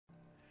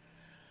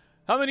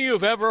How many of you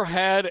have ever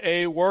had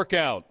a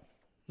workout?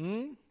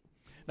 Now,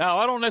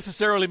 I don't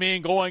necessarily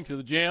mean going to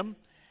the gym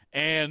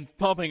and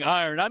pumping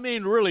iron. I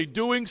mean really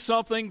doing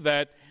something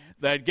that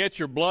gets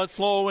your blood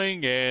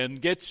flowing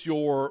and gets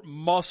your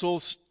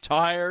muscles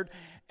tired,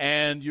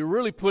 and you're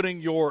really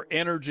putting your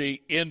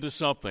energy into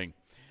something.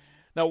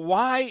 Now,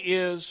 why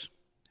is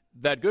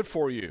that good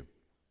for you?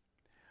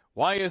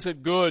 Why is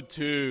it good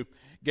to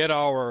get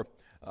our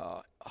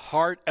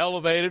heart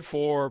elevated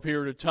for a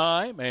period of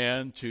time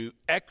and to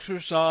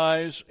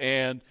exercise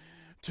and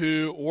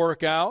to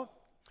work out?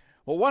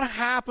 Well, what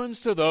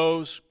happens to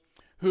those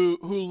who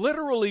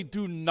literally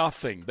do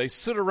nothing? They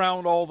sit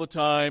around all the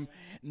time,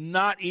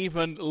 not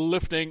even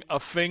lifting a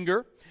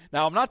finger.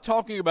 Now, I'm not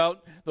talking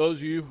about those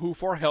of you who,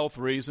 for health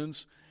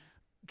reasons,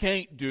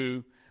 can't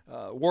do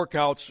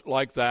workouts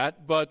like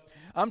that, but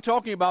I'm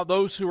talking about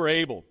those who are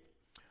able.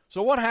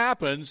 So what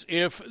happens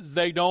if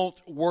they don't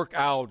work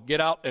out,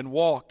 get out and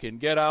walk and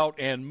get out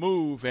and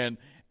move and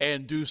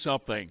do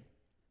something?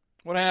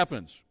 What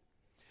happens?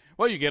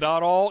 Well, you get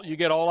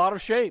all out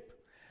of shape.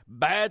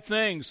 Bad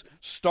things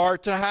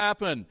start to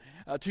happen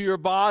to your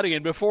body,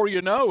 and before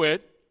you know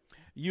it,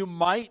 you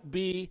might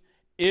be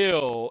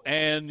ill,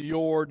 and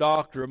your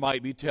doctor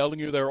might be telling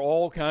you there are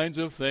all kinds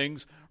of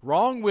things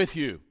wrong with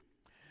you.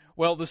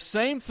 Well, the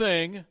same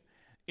thing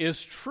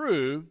is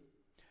true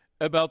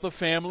about the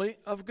family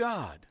of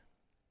God.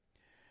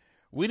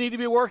 We need to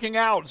be working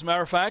out. As a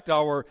matter of fact,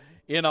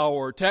 in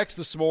our text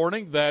this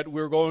morning that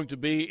we're going to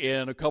be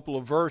in a couple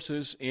of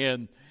verses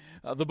in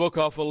the book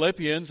of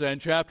Philippians and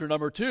chapter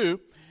number 2,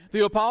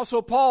 the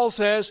Apostle Paul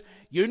says,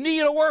 you need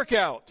a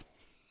workout.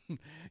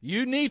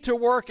 You need to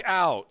work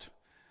out.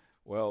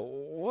 Well,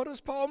 what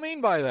does Paul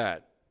mean by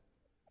that?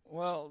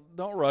 Well,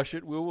 don't rush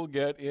it. We will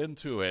get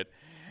into it.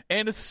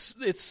 And it's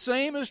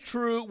same is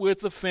true with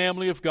the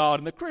family of God.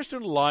 In the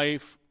Christian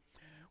life,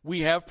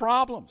 we have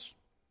problems.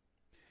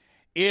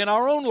 In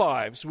our own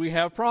lives, we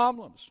have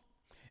problems.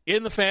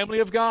 In the family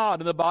of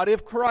God, in the body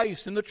of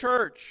Christ, in the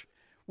church,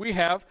 we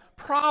have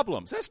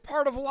problems. That's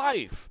part of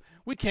life.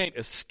 We can't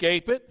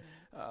escape it.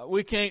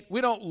 We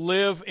don't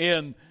live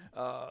in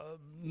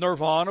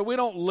nirvana. We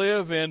don't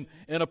live in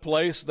a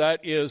place that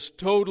is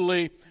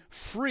totally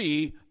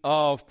free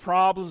of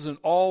problems and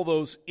all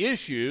those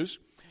issues.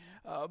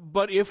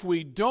 But if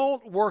we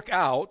don't work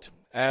out,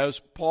 as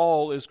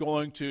Paul is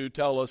going to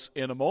tell us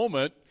in a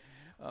moment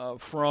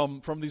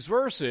from these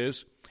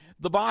verses,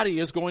 the body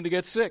is going to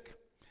get sick.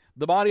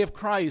 The body of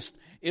Christ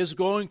is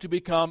going to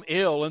become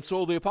ill. And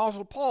so the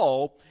Apostle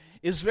Paul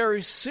is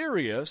very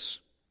serious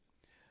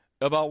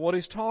about what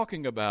he's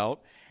talking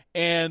about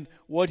and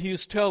what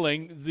he's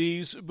telling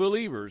these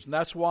believers. And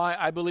that's why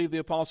I believe the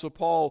Apostle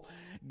Paul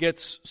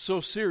gets so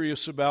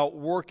serious about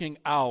working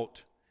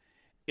out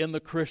in the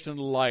Christian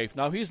life.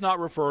 Now, he's not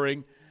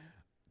referring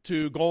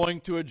to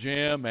going to a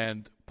gym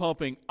and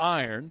pumping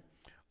iron,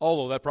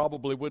 although that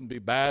probably wouldn't be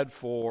bad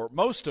for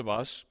most of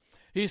us.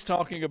 He's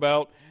talking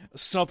about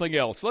something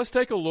else. Let's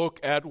take a look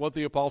at what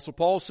the Apostle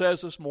Paul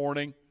says this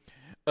morning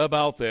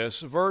about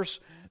this. Verse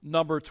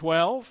number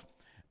 12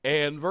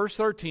 and verse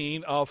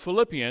 13 of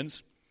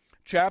Philippians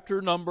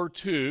chapter number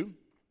 2,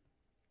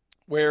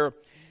 where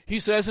he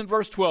says in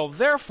verse 12,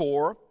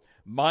 therefore,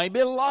 my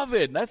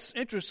beloved. And that's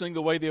interesting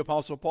the way the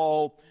Apostle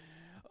Paul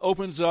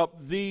opens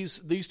up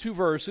these two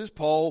verses.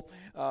 Paul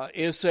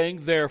is saying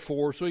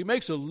therefore, so he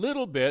makes a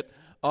little bit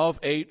of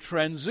a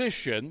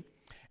transition,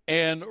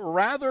 and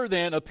rather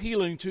than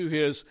appealing to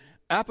his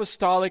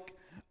apostolic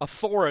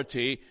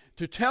authority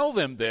to tell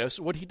them this,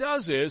 what he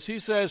does is he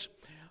says,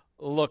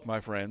 look,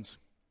 my friends,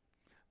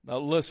 now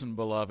listen,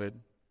 beloved,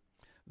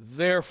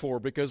 therefore,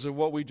 because of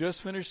what we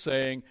just finished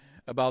saying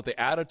about the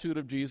attitude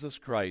of Jesus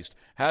Christ,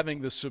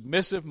 having the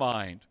submissive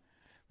mind,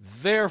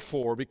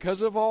 therefore,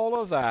 because of all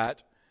of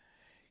that,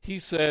 he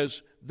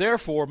says,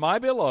 therefore, my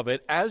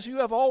beloved, as you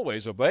have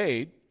always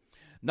obeyed,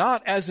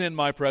 not as in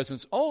my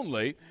presence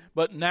only,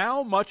 but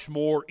now much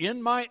more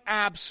in my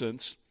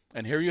absence,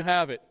 and here you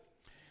have it.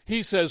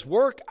 He says,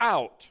 work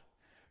out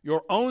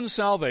your own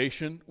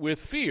salvation with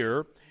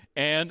fear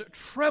and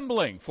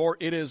trembling, for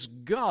it is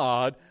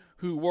God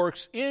who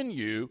works in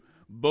you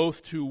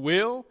both to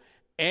will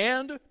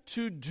and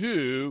to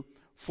do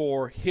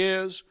for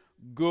his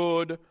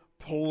good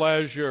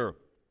pleasure.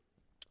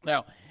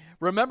 Now,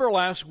 remember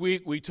last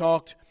week we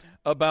talked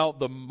about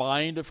the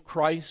mind of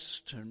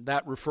Christ, and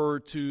that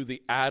referred to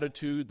the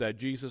attitude that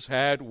Jesus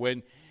had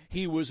when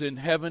he was in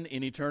heaven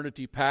in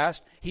eternity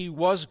past. He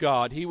was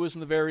God. He was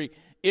in the very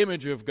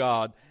image of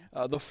God,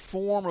 the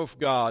form of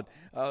God,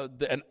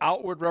 an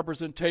outward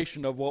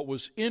representation of what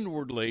was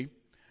inwardly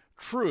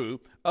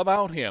true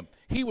about him.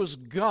 He was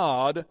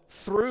God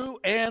through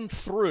and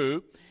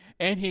through,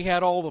 and he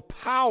had all the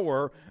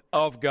power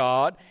of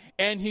God.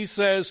 And he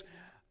says,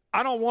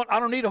 I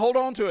don't need to hold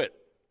on to it.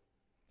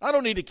 I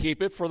don't need to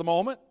keep it for the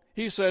moment.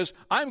 He says,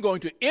 I'm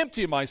going to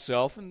empty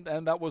myself, and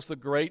that was the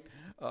great,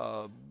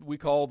 we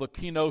call the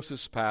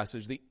kenosis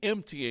passage, the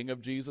emptying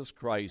of Jesus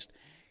Christ.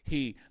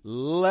 He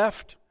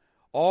left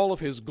all of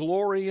his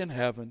glory in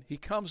heaven. He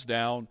comes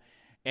down,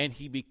 and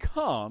he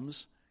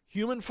becomes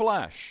human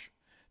flesh.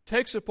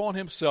 takes upon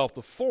himself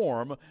the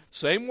form,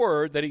 same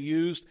word that he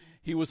used,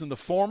 he was in the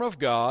form of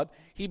God.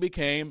 He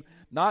became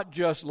not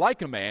just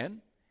like a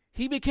man,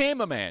 he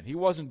became a man. He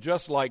wasn't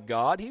just like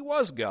God, he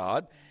was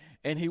God.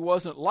 And he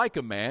wasn't like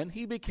a man,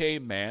 he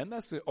became man.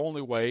 That's the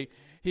only way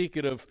he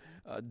could have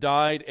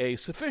died a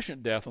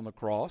sufficient death on the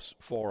cross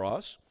for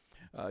us.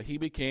 He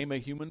became a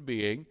human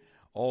being,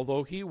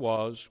 although he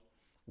was,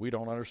 we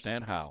don't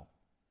understand how,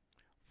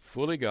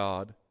 fully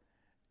God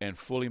and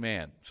fully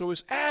man. So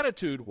his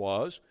attitude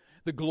was,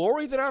 the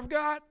glory that I've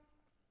got,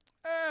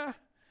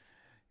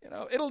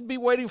 it'll be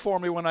waiting for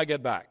me when I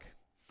get back.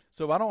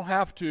 So I don't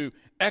have to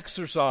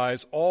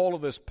exercise all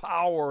of this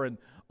power and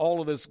all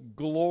of this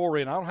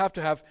glory, and I don't have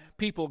to have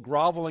people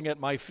groveling at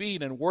my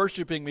feet and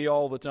worshiping me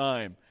all the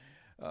time.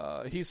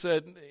 He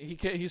said he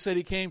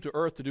came to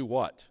earth to do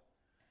what?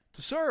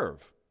 To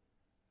serve.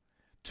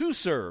 To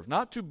serve,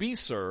 not to be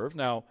served.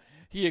 Now,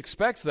 he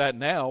expects that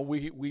now.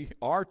 We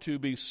are to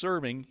be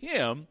serving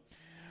him,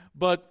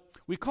 but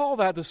we call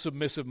that the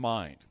submissive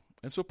mind.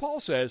 And so Paul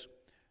says,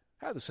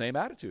 have the same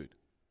attitude.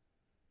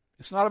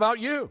 It's not about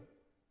you,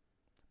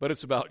 but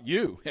it's about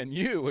you and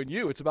you and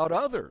you. It's about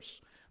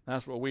others.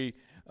 That's what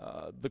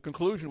the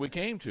conclusion we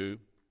came to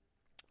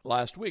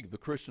last week. The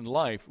Christian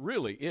life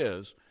really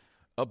is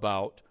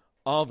about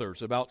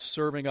others, about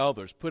serving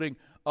others, putting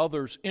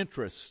others'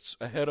 interests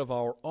ahead of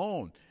our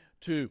own,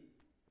 to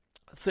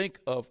think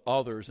of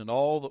others in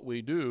all that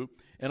we do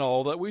and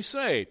all that we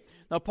say.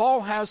 Now,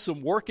 Paul has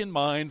some work in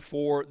mind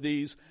for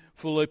these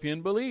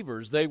Philippian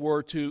believers. They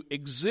were to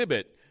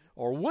exhibit,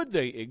 or would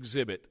they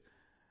exhibit,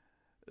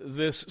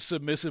 this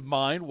submissive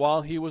mind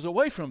while he was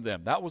away from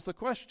them? That was the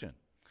question.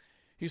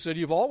 He said,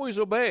 you've always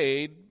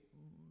obeyed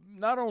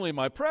not only in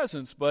my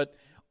presence, but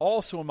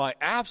also in my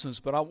absence,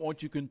 but I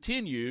want you to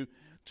continue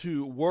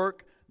to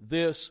work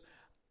this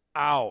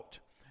out.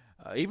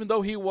 Even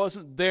though he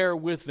wasn't there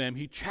with them,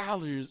 he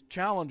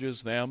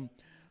challenges them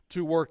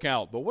to work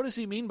out. But what does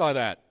he mean by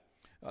that?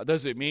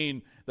 Does it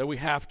mean that we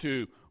have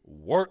to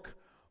work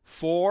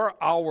for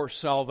our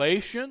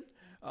salvation?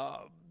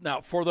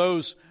 Now, for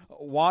those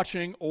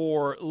watching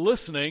or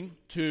listening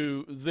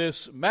to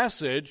this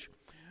message,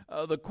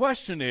 the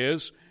question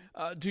is,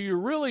 do you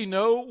really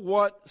know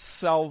what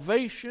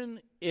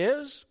salvation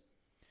is?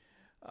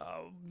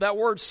 That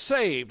word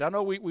saved, I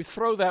know we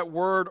throw that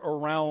word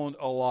around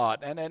a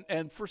lot,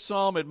 and for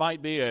some it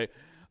might be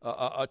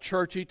a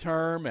churchy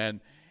term,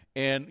 and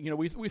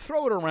we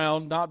throw it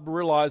around not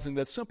realizing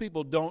that some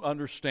people don't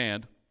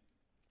understand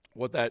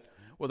what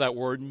that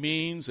word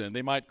means, and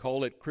they might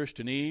call it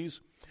Christianese.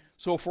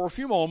 So for a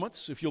few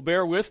moments, if you'll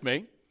bear with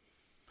me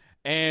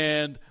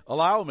and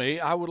allow me,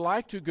 I would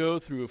like to go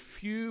through a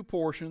few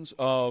portions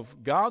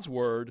of God's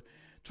Word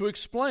to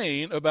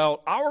explain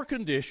about our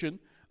condition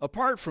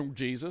apart from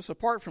Jesus,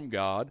 apart from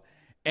God,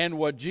 and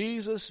what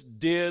Jesus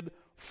did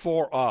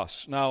for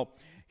us. Now,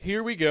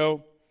 here we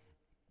go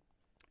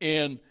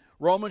in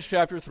Romans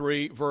chapter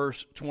 3,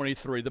 verse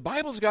 23. The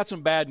Bible's got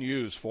some bad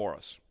news for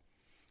us.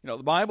 The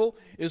Bible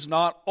is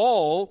not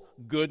all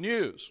good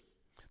news.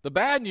 The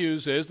bad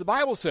news is, the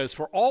Bible says,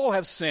 for all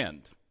have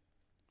sinned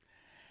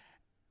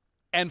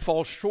and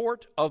fall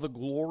short of the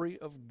glory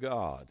of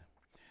God.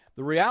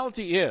 The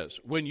reality is,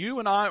 when you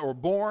and I are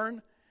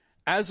born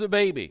as a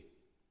baby,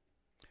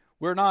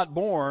 we're not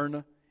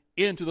born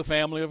into the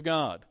family of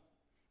God.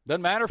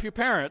 Doesn't matter if your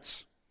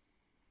parents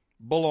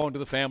belong to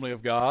the family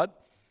of God.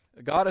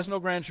 God has no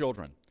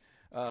grandchildren.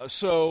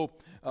 So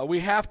we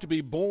have to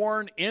be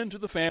born into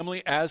the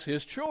family as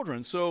his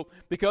children. So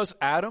because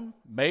Adam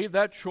made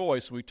that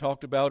choice, we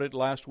talked about it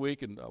last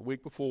week and a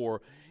week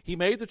before, he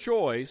made the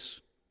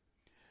choice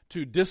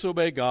to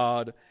disobey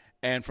God,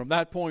 and from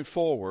that point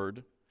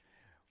forward,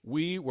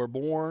 we were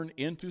born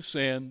into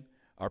sin.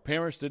 Our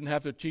parents didn't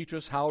have to teach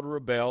us how to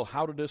rebel,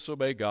 how to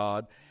disobey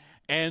God,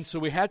 and so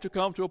we had to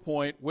come to a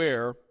point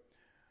where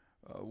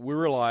we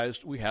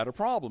realized we had a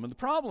problem. And the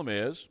problem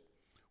is,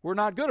 we're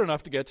not good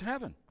enough to get to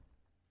heaven.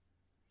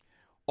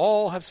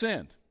 All have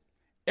sinned.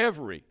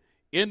 Every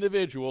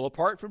individual,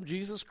 apart from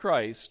Jesus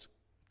Christ,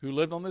 who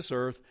lived on this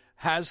earth,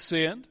 has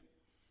sinned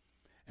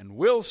and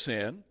will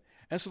sin.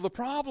 And so the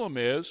problem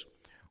is,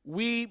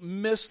 we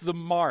miss the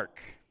mark.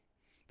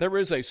 There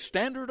is a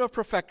standard of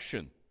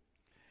perfection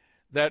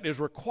that is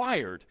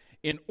required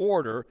in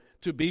order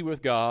to be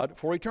with God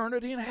for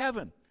eternity in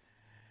heaven.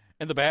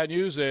 And the bad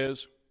news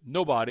is,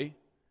 nobody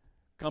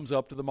comes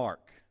up to the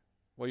mark.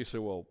 Well, you say,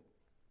 well,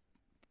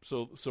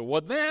 so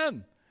what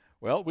then?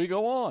 Well, we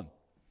go on.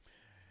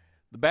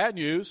 The bad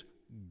news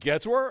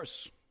gets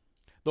worse.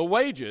 The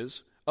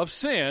wages of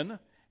sin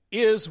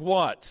is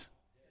what?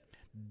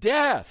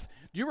 Death.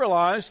 Do you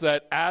realize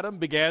that Adam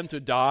began to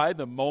die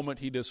the moment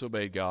he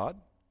disobeyed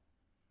God?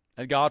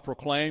 And God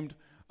proclaimed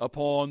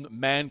upon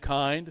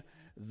mankind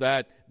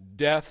that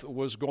death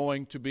was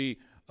going to be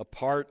a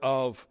part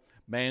of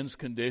man's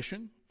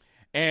condition.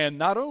 And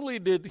not only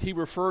did he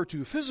refer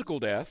to physical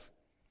death,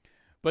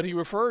 but he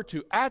referred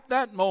to at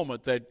that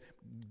moment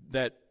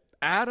that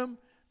Adam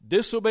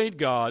disobeyed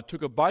God,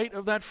 took a bite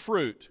of that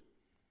fruit,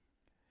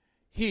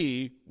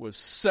 he was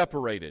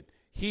separated.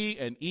 he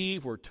and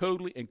Eve were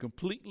totally and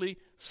completely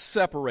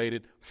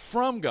separated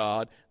from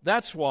God.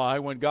 That's why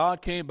when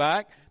God came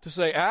back to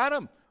say,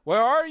 Adam,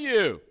 where are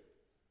you?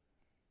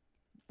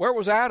 Where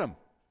was Adam?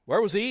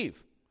 Where was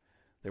Eve?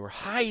 They were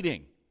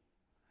hiding.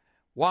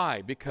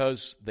 Why?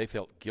 Because they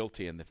felt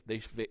guilty and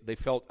they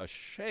felt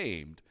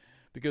ashamed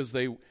because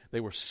they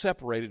were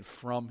separated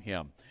from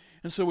him.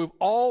 And so we've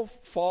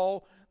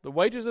all the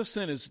wages of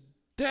sin is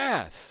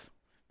death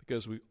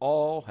because we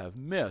all have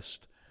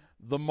missed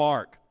the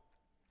mark.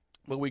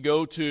 When we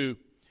go to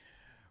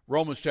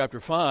Romans chapter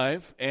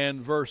 5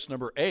 and verse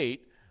number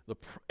 8,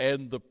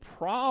 the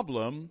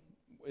problem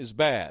is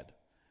bad.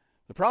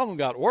 The problem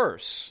got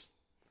worse.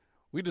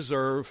 We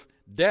deserve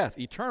death,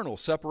 eternal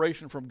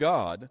separation from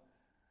God.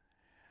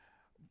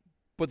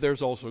 But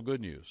there's also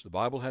good news. The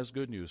Bible has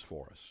good news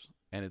for us.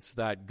 And it's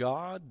that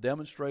God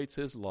demonstrates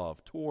his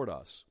love toward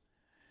us.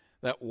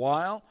 That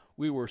while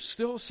we were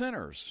still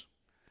sinners,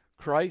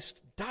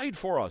 Christ died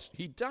for us.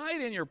 He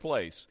died in your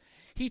place.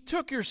 He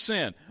took your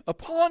sin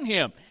upon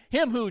him.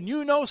 Him who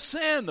knew no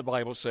sin, the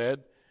Bible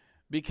said,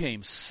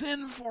 became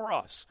sin for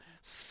us,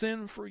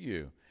 sin for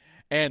you.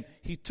 And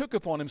he took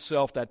upon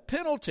himself that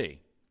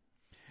penalty.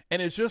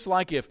 And it's just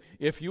like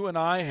if you and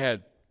I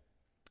had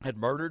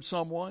murdered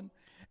someone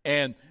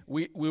and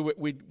we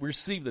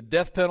received the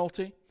death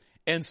penalty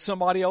and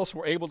somebody else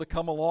were able to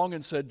come along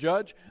and said,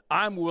 Judge,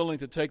 I'm willing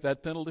to take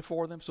that penalty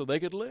for them so they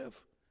could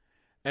live.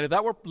 And if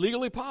that were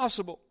legally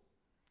possible,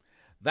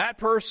 that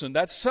person,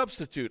 that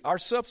substitute, our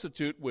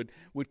substitute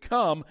would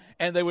come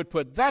and they would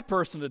put that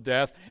person to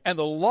death and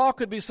the law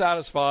could be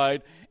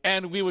satisfied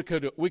and we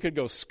could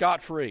go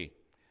scot-free.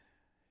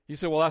 You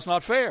say, well, that's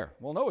not fair.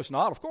 Well, no, it's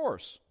not, of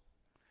course.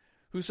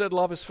 Who said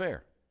love is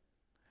fair?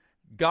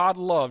 God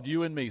loved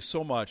you and me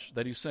so much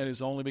that he sent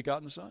his only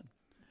begotten Son.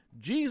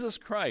 Jesus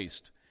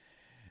Christ,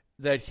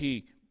 that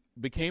he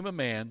became a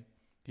man,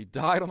 he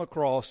died on the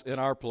cross in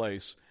our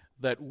place,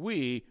 that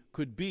we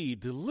could be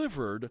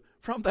delivered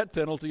from that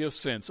penalty of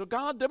sin. So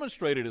God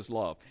demonstrated his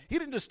love. He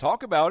didn't just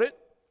talk about it.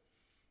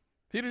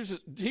 He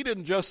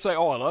didn't just say,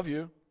 oh, I love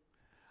you.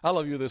 I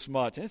love you this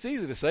much. And it's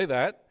easy to say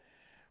that.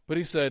 But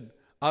he said,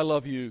 I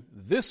love you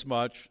this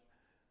much,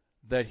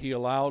 that he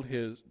allowed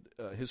his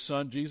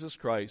Son, Jesus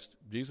Christ,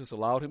 Jesus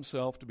allowed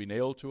himself to be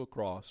nailed to a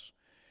cross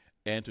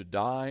and to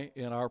die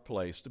in our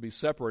place, to be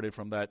separated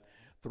from that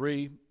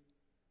 3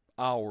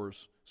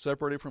 hours,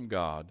 separated from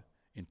God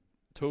in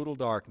total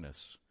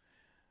darkness,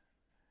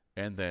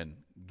 and then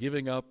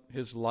giving up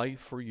his life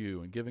for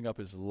you and giving up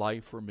his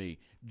life for me.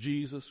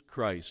 Jesus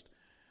Christ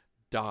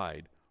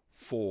died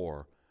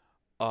for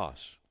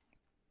us.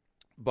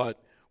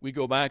 But we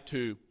go back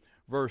to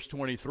verse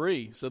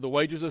 23. So the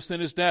wages of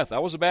sin is death.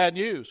 That was the bad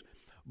news.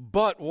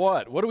 But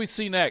what? What do we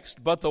see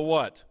next? But the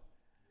what?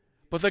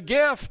 But the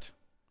gift.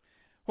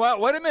 Well,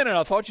 wait a minute.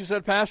 I thought you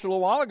said, Pastor, a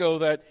little while ago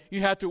that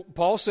you had to,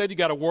 Paul said you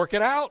got to work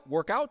it out.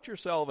 Work out your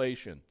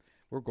salvation.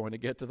 We're going to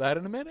get to that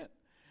in a minute.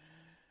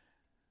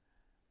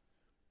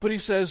 But he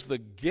says the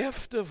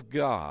gift of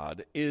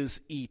God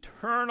is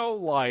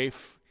eternal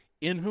life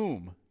in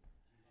whom?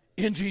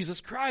 In Jesus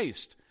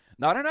Christ.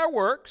 Not in our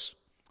works,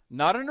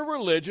 not in a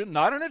religion,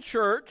 not in a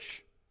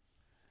church,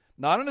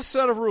 not in a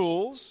set of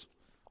rules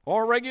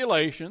or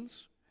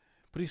regulations,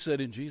 but he said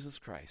in Jesus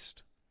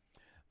Christ.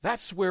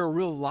 That's where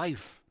real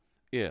life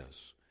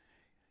is.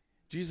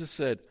 Jesus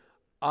said,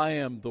 I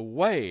am the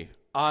way,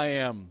 I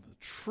am the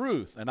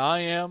truth, and I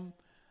am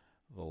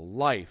the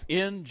life.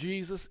 In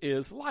Jesus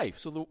is life.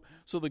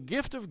 So the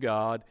gift of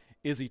God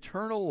is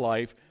eternal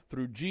life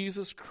through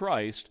Jesus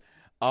Christ,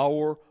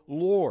 our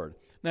Lord.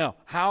 Now,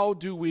 how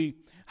do we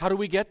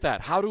get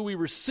that? How do we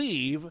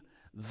receive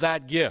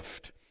that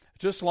gift?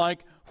 Just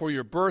like for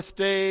your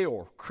birthday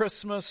or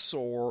Christmas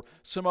or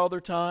some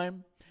other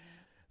time,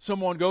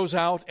 someone goes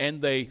out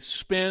and they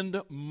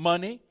spend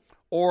money,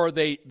 or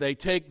they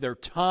take their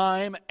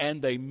time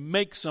and they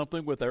make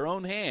something with their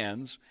own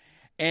hands,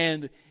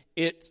 and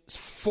it's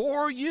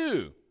for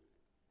you.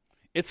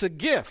 It's a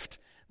gift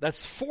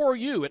that's for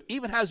you. It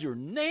even has your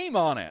name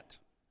on it.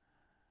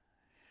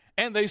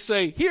 And they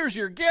say, here's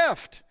your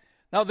gift.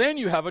 Now then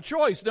you have a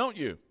choice, don't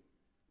you?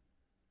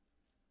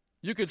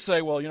 You could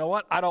say, well, you know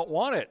what? I don't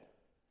want it.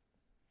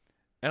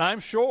 And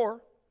I'm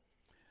sure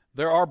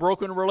there are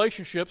broken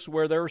relationships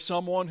where there's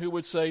someone who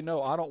would say,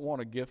 no, I don't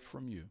want a gift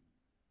from you.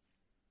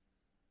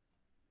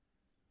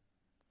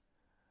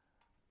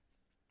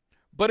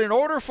 But in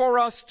order for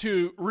us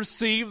to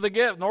receive the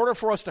gift, in order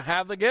for us to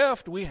have the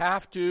gift, we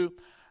have to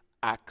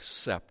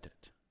accept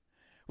it.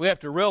 We have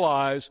to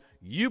realize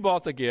you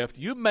bought the gift,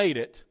 you made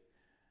it,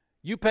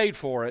 you paid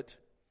for it,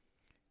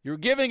 you're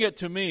giving it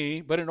to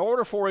me, but in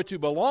order for it to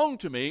belong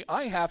to me,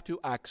 I have to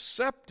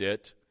accept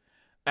it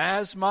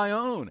as my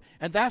own.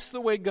 And that's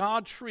the way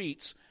God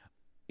treats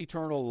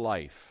eternal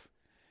life.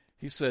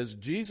 He says,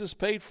 Jesus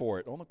paid for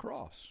it on the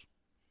cross.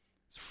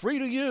 It's free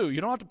to you. You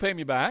don't have to pay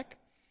me back.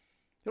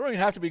 You don't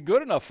even have to be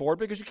good enough for it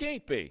because you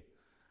can't be.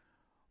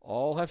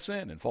 All have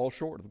sinned and fall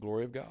short of the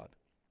glory of God.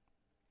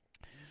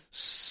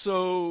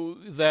 So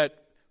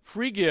that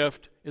free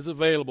gift is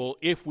available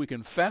if we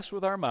confess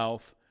with our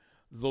mouth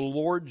the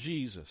Lord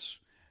Jesus,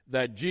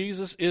 that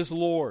Jesus is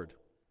Lord,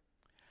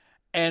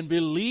 and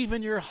believe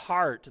in your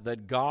heart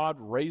that God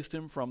raised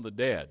him from the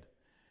dead,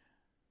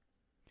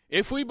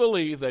 if we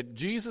believe that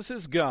Jesus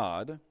is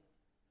God,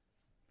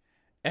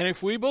 and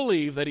if we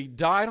believe that he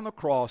died on the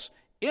cross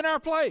in our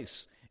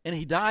place, and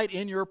he died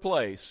in your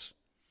place,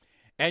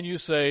 and you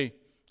say,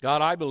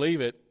 God, I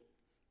believe it,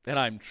 and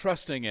I'm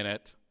trusting in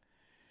it,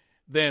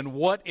 then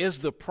what is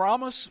the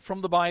promise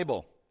from the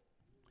Bible?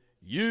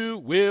 You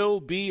will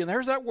be, and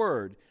there's that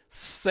word,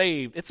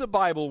 saved. It's a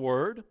Bible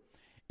word.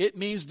 It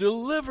means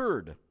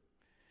delivered,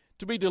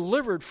 to be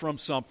delivered from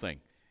something.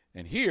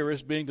 And here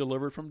is being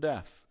delivered from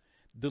death,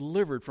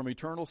 delivered from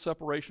eternal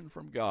separation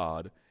from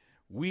God.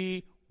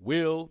 We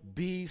will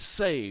be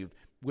saved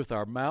with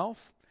our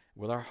mouth,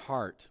 with our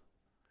heart.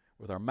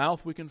 With our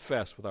mouth we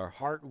confess, with our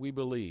heart we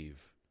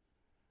believe.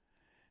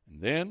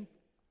 And then,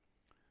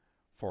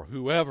 for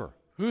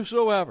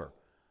whosoever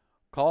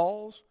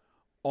calls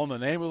on the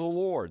name of the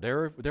Lord,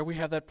 there we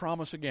have that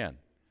promise again,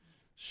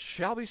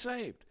 shall be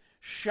saved,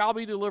 shall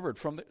be delivered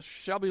from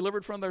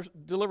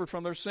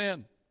their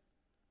sin.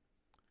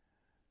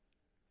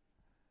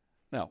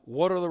 Now,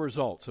 what are the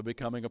results of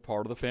becoming a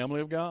part of the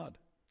family of God?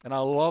 And I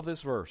love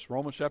this verse,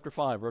 Romans chapter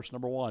 5, verse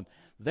number 1.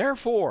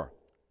 Therefore,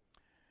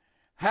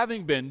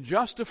 having been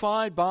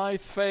justified by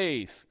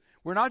faith,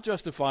 we're not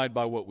justified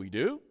by what we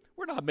do.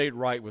 We're not made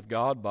right with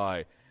God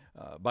by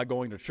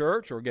going to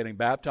church or getting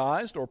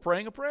baptized or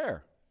praying a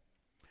prayer.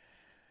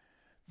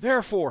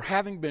 Therefore,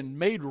 having been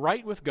made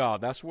right with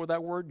God, that's what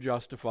that word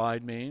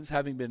justified means,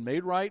 having been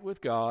made right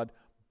with God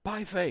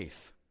by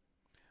faith,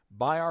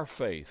 by our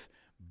faith,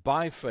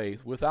 by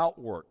faith, without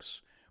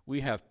works,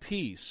 we have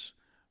peace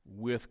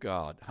with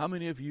God. How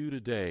many of you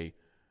today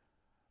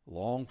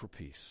long for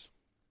peace?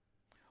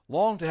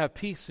 Long to have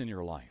peace in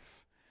your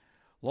life.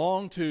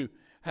 Long to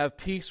have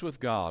peace with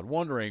God,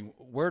 wondering,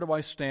 where do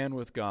I stand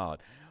with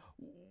God?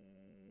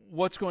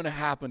 What's going to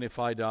happen if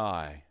I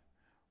die?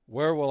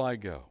 Where will I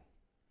go?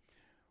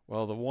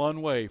 Well, the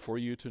one way for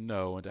you to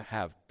know and to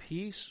have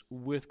peace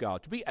with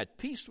God, to be at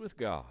peace with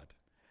God,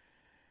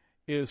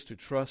 is to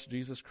trust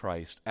Jesus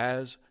Christ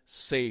as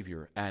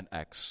Savior and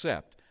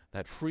accept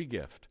that free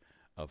gift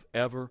of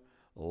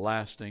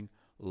everlasting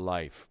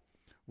life.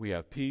 We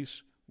have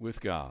peace with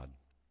God.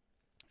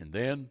 And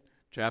then,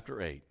 chapter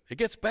 8. It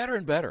gets better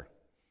and better.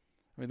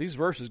 I mean, these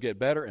verses get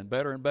better and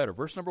better and better.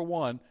 Verse number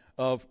 1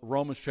 of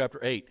Romans chapter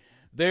 8.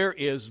 There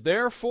is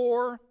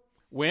therefore,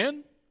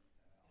 when?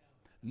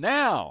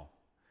 Now.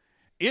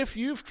 If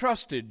you've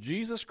trusted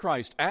Jesus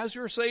Christ as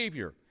your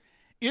Savior,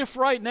 if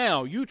right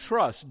now you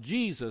trust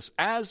Jesus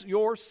as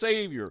your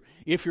Savior,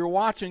 if you're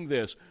watching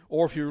this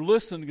or if you're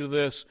listening to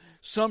this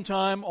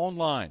sometime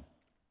online,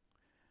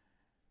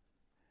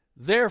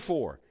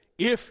 therefore,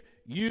 if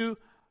you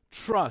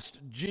trust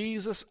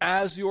Jesus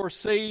as your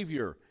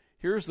Savior,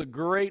 here's the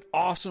great,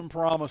 awesome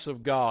promise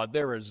of God.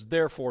 There is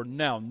therefore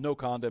now no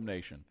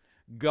condemnation.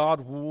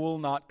 God will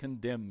not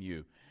condemn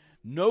you.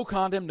 No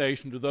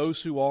condemnation to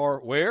those who are,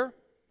 where?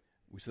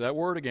 We say that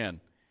word again.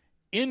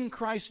 In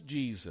Christ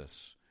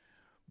Jesus,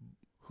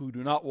 who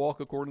do not walk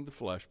according to the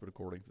flesh, but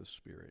according to the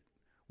Spirit.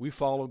 We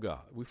follow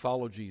God. We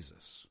follow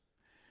Jesus.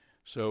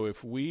 So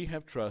if we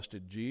have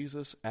trusted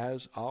Jesus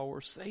as our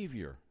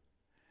Savior,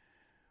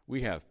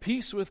 we have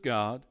peace with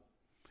God,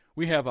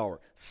 we have our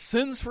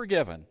sins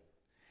forgiven,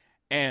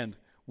 and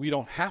we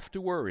don't have to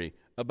worry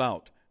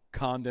about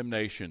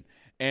condemnation.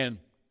 And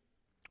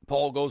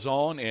Paul goes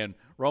on in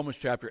Romans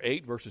chapter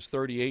 8, verses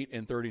 38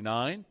 and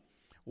 39,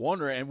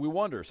 we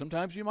wonder,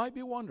 sometimes you might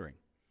be wondering,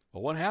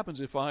 well, what happens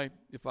if I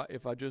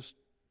just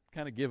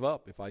kind of give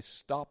up, if I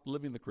stop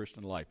living the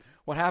Christian life?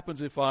 What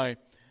happens if I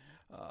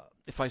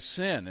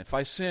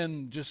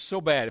sin just so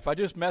bad, if I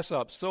just mess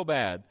up so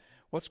bad?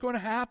 What's going to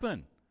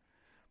happen?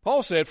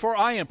 Paul said, for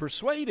I am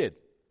persuaded.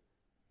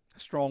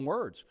 Strong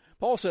words.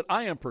 Paul said,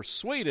 I am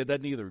persuaded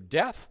that neither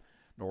death,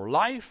 nor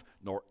life,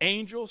 nor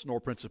angels, nor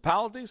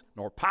principalities,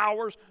 nor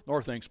powers,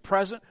 nor things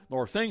present,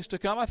 nor things to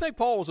come. I think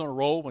Paul was on a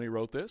roll when he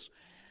wrote this.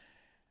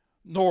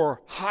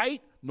 Nor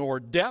height,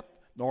 nor depth,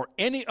 nor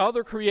any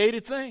other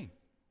created thing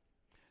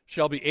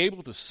shall be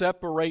able to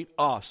separate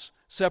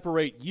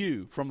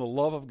you from the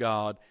love of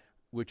God,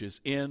 which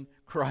is in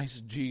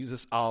Christ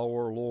Jesus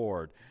our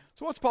Lord.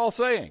 So what's Paul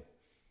saying?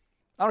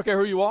 I don't care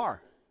who you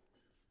are.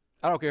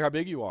 I don't care how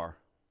big you are.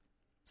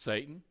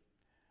 Satan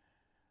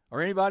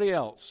or anybody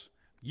else,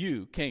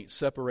 you can't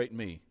separate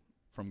me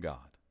from God.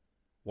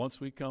 Once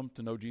we come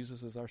to know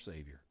Jesus as our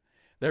Savior,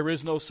 there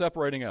is no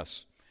separating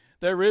us.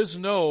 There is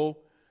no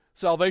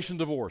salvation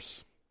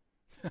divorce.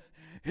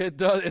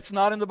 It's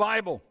not in the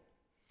Bible.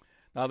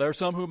 Now, there are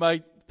some who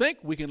might think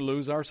we can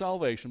lose our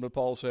salvation, but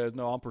Paul says,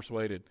 no, I'm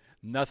persuaded.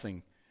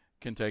 Nothing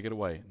can take it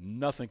away.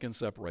 Nothing can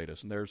separate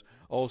us. And there's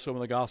also in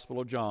the Gospel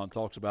of John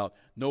talks about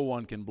no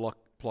one can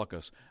pluck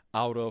us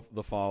out of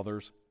the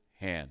Father's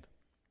hand.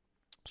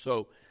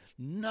 So,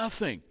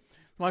 nothing.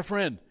 My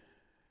friend,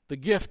 the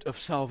gift of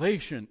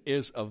salvation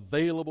is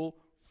available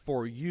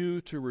for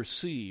you to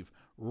receive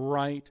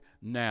right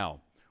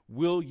now.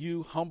 Will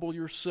you humble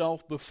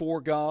yourself before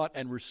God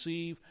and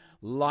receive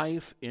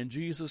life in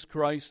Jesus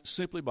Christ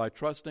simply by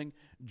trusting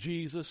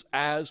Jesus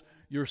as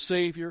your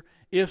Savior?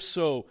 If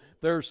so,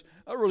 there's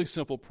a really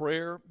simple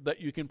prayer that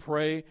you can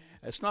pray.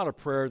 It's not a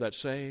prayer that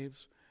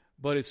saves,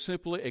 but it's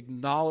simply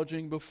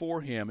acknowledging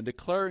before Him and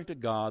declaring to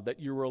God that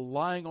you're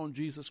relying on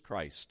Jesus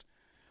Christ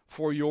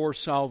for your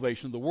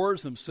salvation. The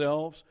words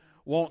themselves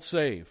won't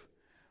save.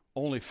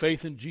 Only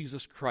faith in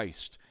Jesus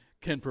Christ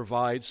can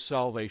provide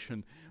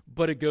salvation.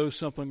 But it goes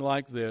something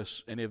like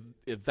this, and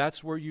if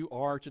that's where you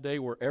are today,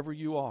 wherever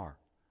you are,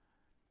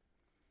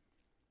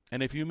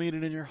 and if you mean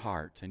it in your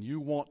heart and you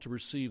want to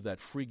receive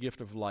that free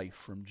gift of life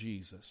from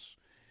Jesus,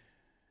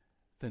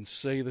 then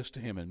say this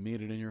to Him and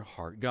mean it in your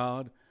heart.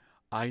 God,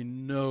 I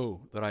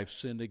know that I've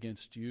sinned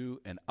against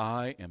you and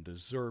I am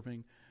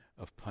deserving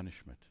of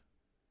punishment.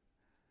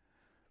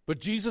 But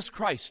Jesus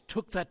Christ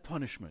took that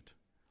punishment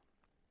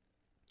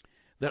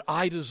that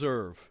I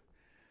deserve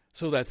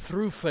so that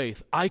through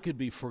faith I could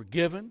be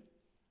forgiven.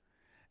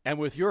 And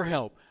with your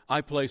help,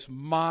 I place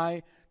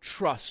my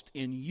trust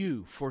in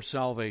you for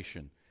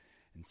salvation.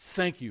 And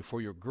thank you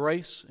for your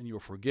grace and your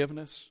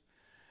forgiveness.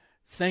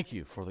 Thank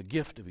you for the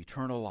gift of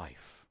eternal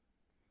life.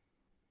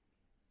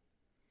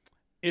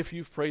 If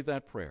you've prayed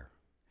that prayer,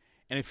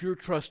 and if you're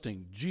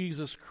trusting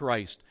Jesus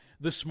Christ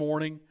this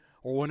morning,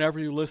 or whenever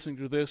you're listening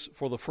to this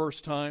for the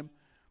first time,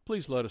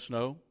 please let us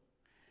know.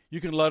 You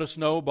can let us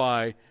know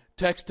by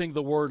texting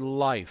the word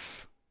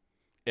LIFE,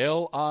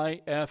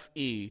 LIFE,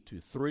 to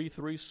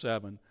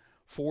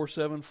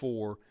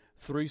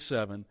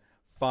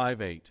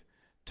 337-474-3758.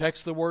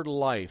 Text the word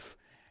LIFE,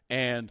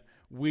 and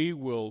we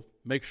will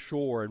make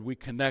sure and we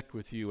connect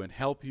with you and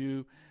help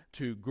you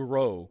to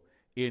grow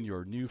in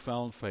your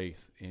newfound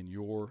faith, in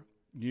your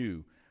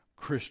new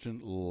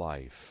Christian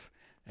life.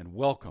 And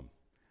welcome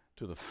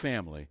to the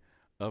family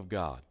of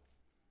God.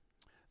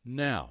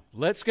 Now,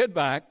 let's get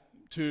back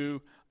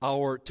to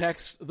our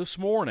text this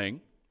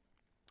morning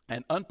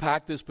and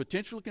unpack this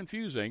potentially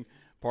confusing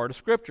part of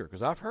Scripture,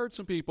 because I've heard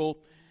some people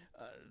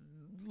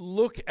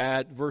look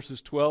at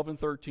verses 12 and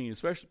 13,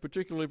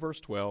 particularly verse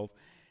 12,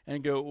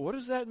 and go, what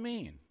does that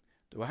mean?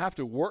 Do I have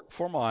to work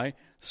for my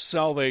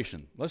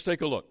salvation? Let's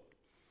take a look.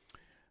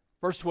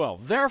 Verse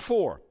 12,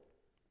 therefore,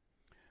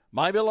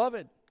 my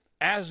beloved,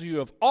 as you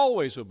have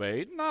always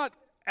obeyed, not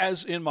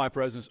as in my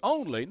presence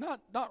only,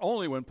 not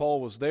only when Paul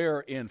was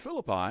there in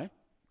Philippi,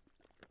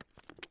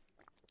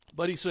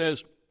 but he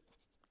says,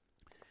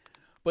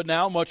 but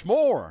now much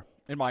more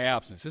in my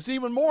absence. It's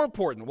even more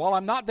important while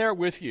I'm not there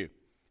with you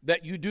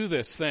that you do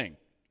this thing.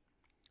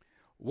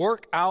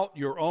 Work out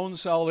your own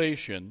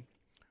salvation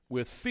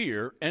with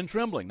fear and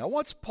trembling. Now,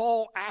 what's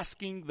Paul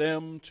asking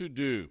them to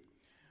do?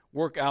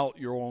 Work out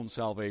your own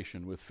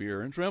salvation with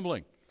fear and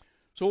trembling.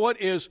 So what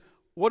is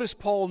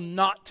Paul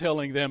not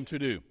telling them to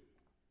do?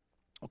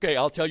 Okay,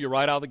 I'll tell you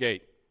right out of the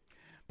gate.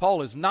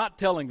 Paul is not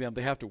telling them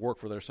they have to work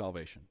for their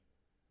salvation.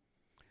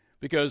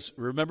 Because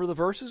remember the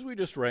verses we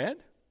just read?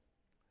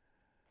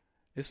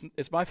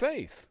 It's by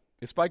faith.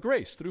 It's by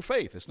grace, through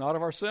faith. It's not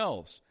of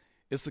ourselves.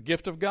 It's the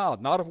gift of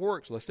God, not of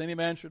works, lest any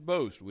man should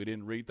boast. We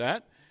didn't read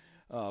that,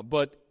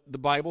 but the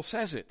Bible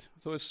says it.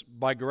 So it's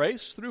by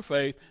grace, through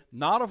faith,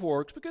 not of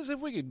works, because if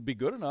we could be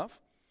good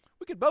enough,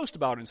 we could boast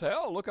about it and say,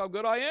 oh, look how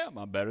good I am.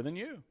 I'm better than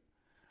you.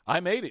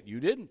 I made it. You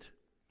didn't.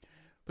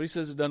 But he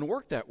says it doesn't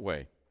work that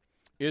way.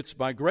 It's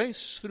by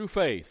grace through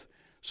faith.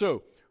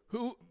 So,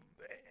 to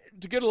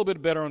get a little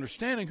bit better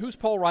understanding, who's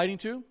Paul writing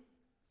to?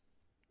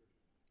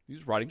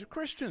 He's writing to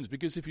Christians,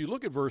 because if you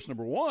look at verse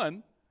number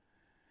 1,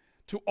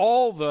 to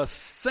all the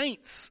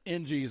saints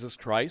in Jesus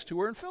Christ who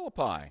were in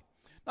Philippi.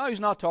 Now, he's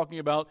not talking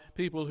about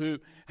people who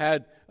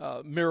had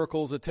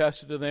miracles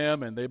attested to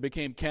them and they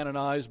became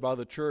canonized by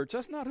the church.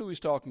 That's not who he's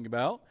talking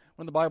about.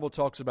 When the Bible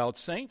talks about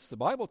saints, the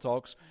Bible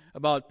talks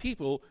about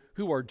people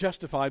who are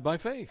justified by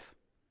faith,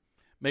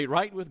 made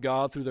right with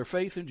God through their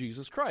faith in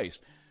Jesus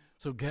Christ.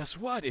 So guess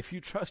what? If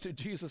you trusted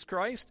Jesus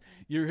Christ,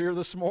 you're here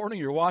this morning,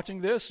 you're watching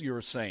this, you're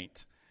a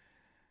saint.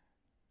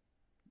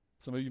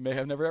 Some of you may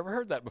have never ever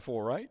heard that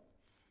before, right?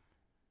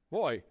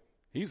 Boy,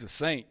 he's a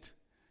saint.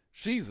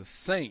 She's a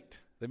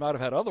saint. They might have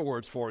had other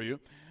words for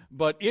you.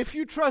 But if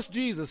you trust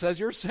Jesus as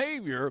your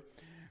Savior,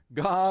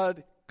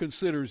 God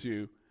considers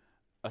you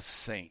a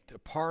saint, a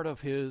part of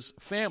His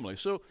family.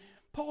 So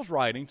Paul's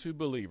writing to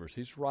believers.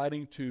 He's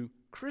writing to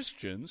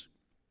Christians.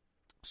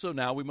 So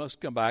now we must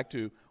come back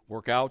to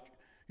work out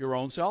your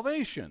own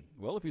salvation.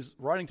 Well, if he's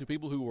writing to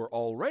people who were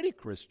already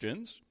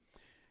Christians,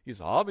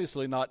 he's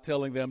obviously not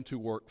telling them to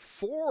work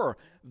for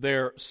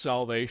their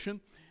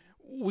salvation.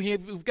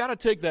 We've got to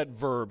take that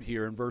verb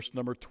here in verse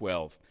number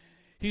 12.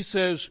 He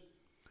says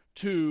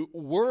to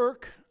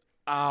work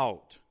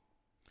out,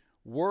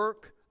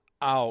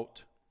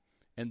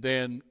 and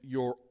then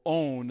your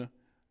own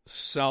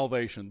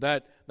salvation.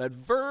 That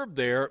verb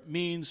there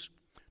means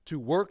to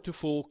work to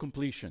full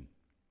completion.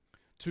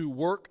 To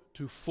work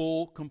to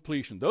full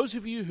completion. Those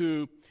of you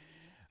who,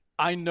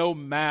 I know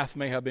math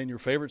may have been your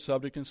favorite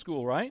subject in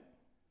school, right?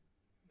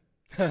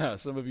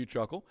 Some of you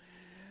chuckle.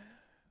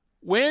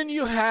 When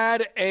you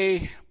had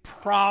a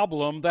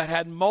problem that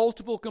had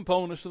multiple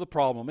components to the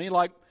problem, I mean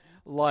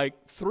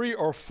like 3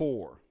 or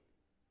 4,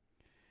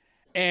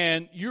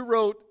 and you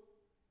wrote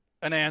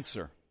an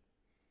answer,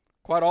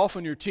 quite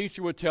often your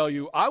teacher would tell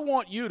you, I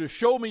want you to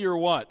show me your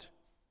what?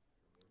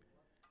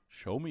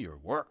 Show me your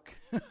work.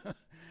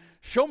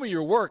 Show me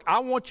your work. I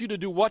want you to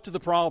do what to the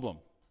problem?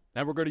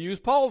 And we're going to use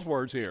Paul's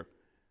words here.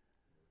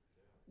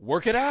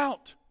 Work it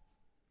out.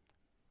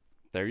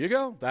 There you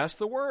go. That's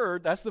the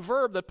word. That's the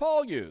verb that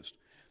Paul used.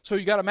 So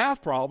you got a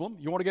math problem.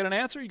 You want to get an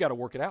answer? You got to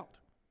work it out.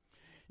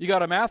 You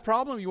got a math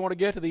problem. You want to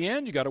get to the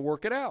end? You got to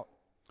work it out.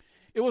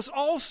 It was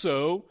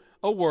also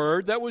a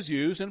word that was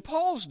used in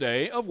Paul's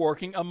day of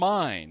working a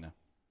mine.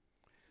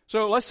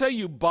 So let's say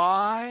you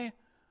buy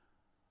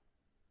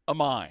a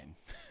mine.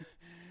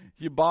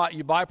 You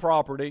buy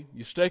property.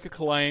 You stake a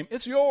claim.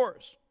 It's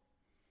yours.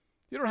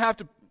 You don't have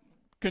to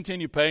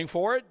continue paying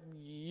for it.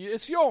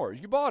 It's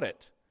yours. You bought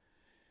it.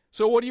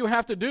 So what do you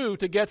have to do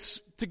to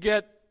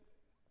get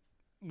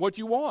what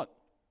you want?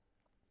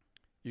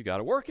 You got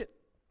to work it.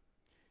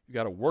 You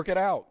got to work it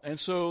out. And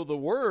so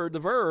the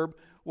verb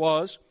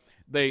was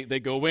they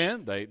go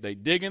in, they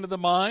dig into the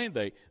mine,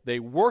 they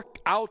work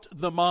out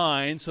the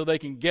mine so they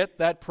can get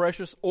that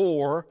precious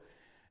ore,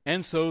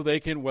 and so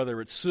they can,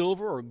 whether it's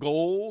silver or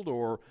gold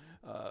or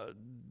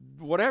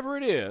whatever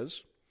it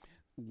is,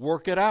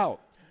 work it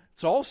out.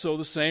 It's also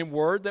the same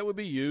word that would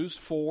be used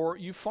for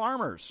you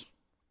farmers.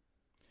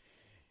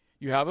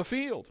 You have a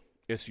field.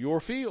 It's your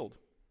field.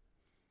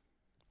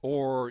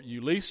 Or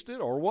you leased it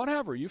or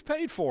whatever. You've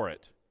paid for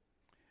it.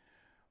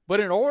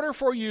 But in order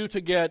for you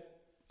to get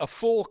a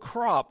full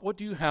crop, what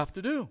do you have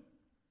to do?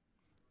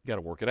 You've got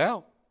to work it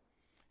out.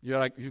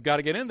 You've got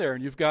to get in there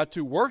and you've got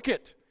to work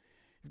it.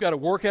 You've got to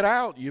work it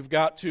out. You've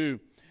got to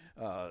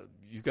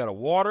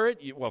water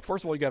it. Well,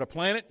 first of all, you got to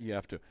plant it. You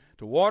have to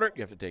water it.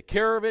 You have to take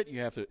care of it.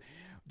 You have to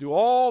do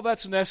all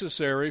that's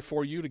necessary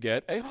for you to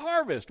get a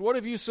harvest. What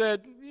if you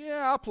said,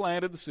 yeah, I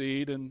planted the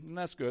seed and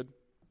that's good?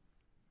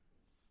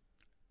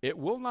 It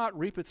will not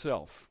reap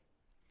itself.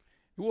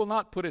 It will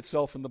not put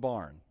itself in the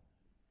barn.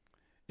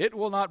 It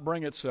will not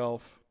bring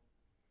itself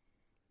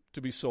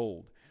to be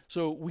sold.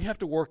 So we have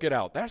to work it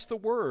out. That's the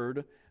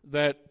word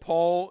that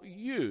Paul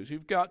used.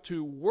 You've got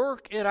to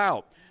work it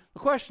out. The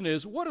question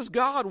is, what does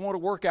God want to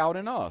work out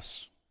in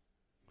us?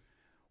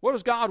 What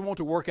does God want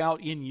to work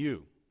out in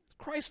you? It's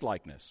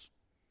Christ-likeness.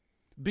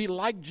 Be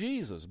like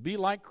Jesus. Be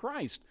like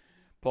Christ.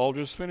 Paul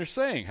just finished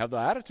saying, have the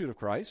attitude of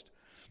Christ,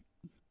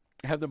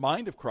 have the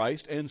mind of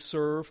Christ, and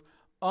serve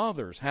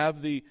others.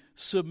 Have the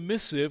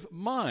submissive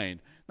mind.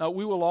 Now,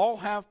 we will all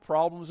have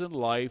problems in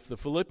life. The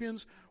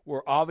Philippians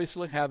were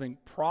obviously having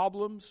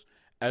problems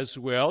as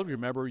well.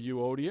 Remember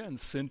Euodia and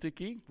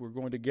Syntyche. We're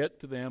going to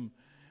get to them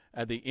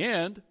at the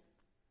end.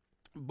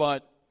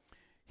 But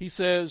he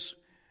says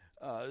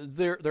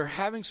they're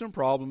having some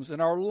problems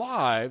in our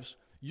lives.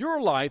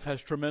 Your life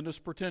has tremendous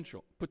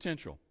potential.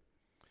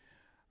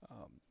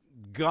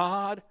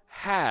 God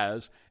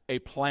has a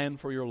plan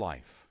for your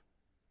life.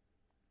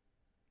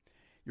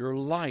 Your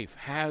life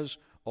has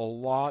a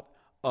lot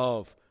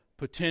of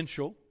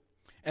potential.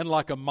 And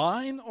like a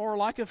mine or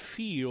like a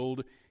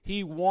field,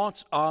 He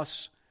wants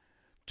us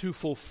to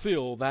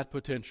fulfill that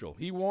potential.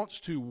 He wants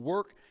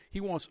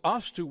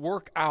us to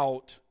work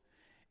out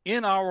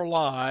in our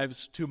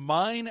lives, to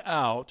mine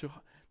out,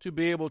 to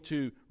be able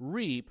to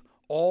reap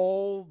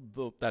all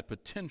that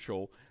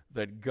potential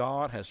that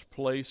God has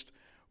placed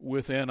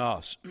within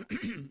us.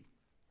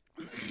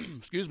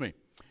 Excuse me.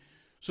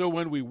 So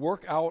when we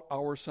work out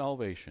our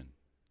salvation,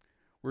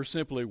 we're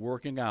simply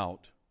working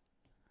out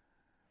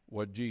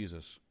what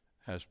Jesus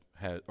has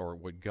or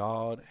what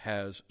God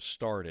has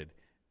started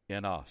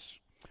in us.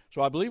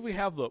 So I believe we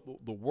have the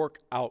work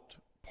out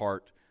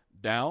part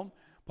down.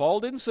 Paul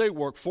didn't say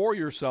work for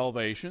your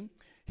salvation.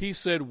 He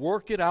said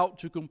work it out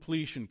to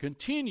completion.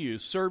 Continue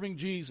serving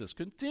Jesus.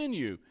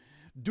 Continue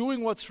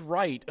doing what's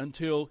right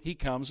until He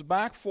comes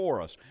back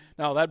for us.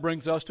 Now that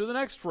brings us to the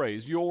next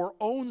phrase, your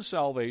own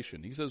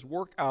salvation. He says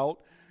work out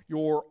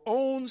your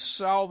own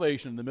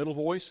salvation. The middle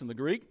voice in the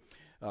Greek,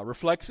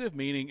 reflexive,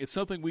 meaning it's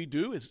something we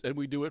do, and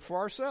we do it for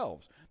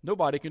ourselves.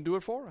 Nobody can do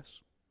it for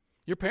us.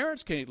 Your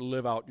parents can't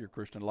live out your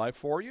Christian life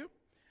for you.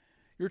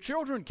 Your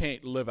children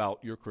can't live out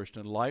your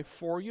Christian life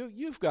for you.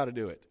 You've got to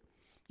do it.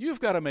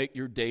 You've got to make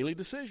your daily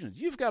decisions.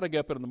 You've got to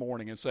get up in the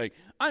morning and say,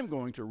 I'm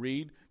going to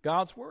read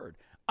God's Word.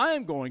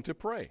 I'm going to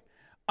pray.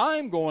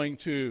 I'm going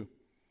to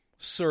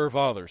serve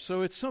others.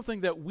 So it's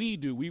something that we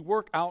do. We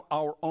work out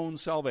our own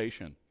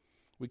salvation.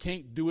 We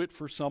can't do it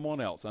for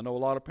someone else. I know a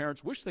lot of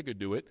parents wish they could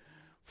do it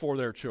for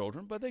their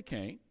children, but they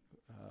can't.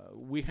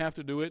 We have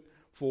to do it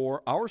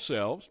for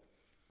ourselves.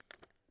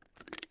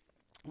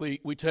 We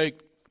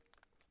take...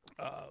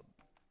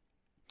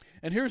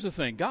 And here's the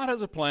thing. God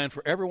has a plan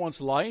for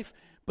everyone's life,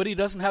 but He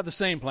doesn't have the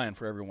same plan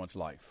for everyone's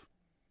life.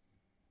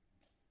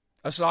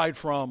 Aside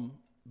from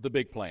the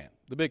big plan,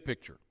 the big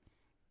picture,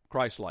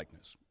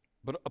 Christ-likeness.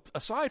 But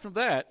aside from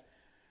that,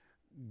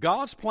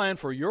 God's plan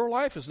for your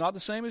life is not the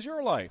same as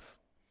your life.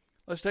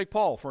 Let's take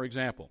Paul, for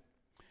example.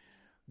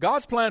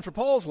 God's plan for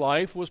Paul's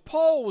life was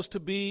Paul was to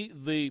be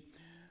the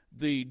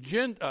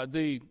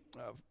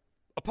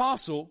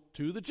apostle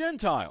to the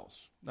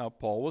Gentiles. Now,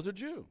 Paul was a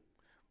Jew.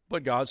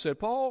 But God said,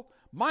 Paul,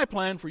 my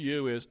plan for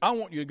you is I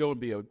want you to go and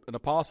be an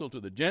apostle to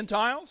the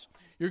Gentiles.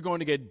 You're going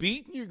to get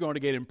beaten. You're going to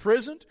get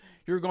imprisoned.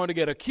 You're going to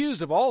get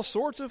accused of all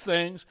sorts of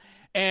things.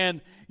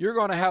 And you're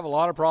going to have a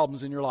lot of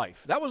problems in your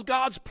life. That was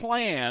God's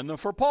plan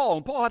for Paul.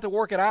 And Paul had to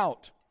work it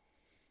out.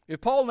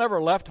 If Paul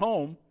never left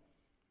home,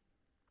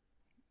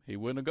 he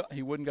wouldn't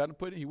have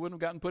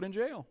gotten put in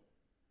jail.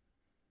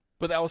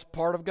 But that was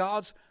part of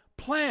God's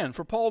plan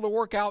for Paul to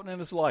work out in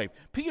his life.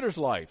 Peter's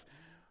life.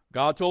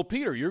 God told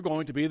Peter, you're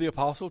going to be the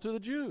apostle to the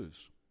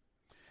Jews.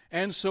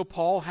 And so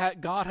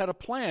God had a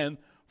plan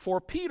for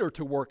Peter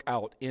to work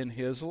out in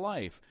his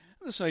life.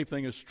 And the same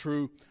thing is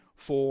true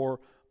for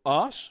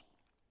us.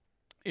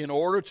 In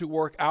order to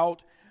work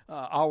out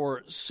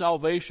our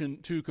salvation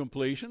to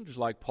completion, just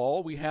like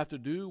Paul, we have to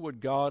do what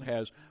God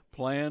has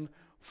planned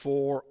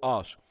for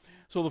us.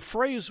 So the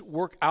phrase,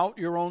 work out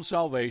your own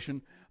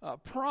salvation,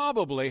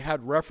 probably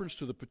had reference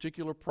to the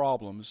particular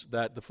problems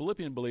that the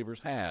Philippian believers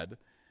had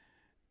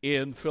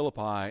in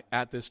Philippi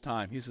at this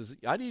time. He says,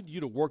 I need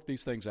you to work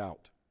these things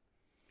out.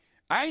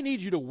 I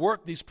need you to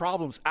work these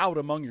problems out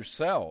among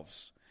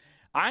yourselves.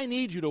 I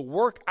need you to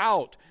work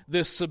out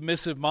this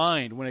submissive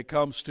mind when it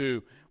comes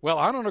to, well,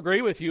 I don't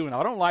agree with you and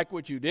I don't like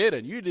what you did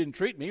and you didn't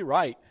treat me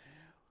right.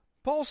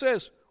 Paul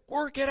says,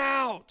 work it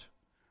out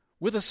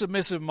with a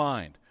submissive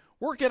mind.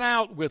 Work it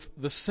out with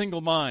the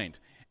single mind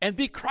and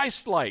be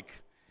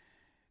Christ-like.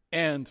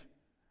 And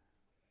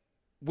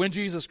when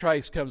Jesus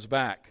Christ comes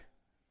back,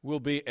 we'll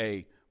be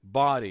a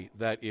body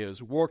that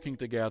is working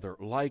together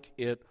like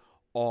it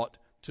ought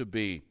to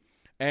be.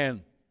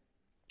 And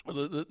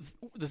the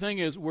thing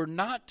is, we're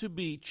not to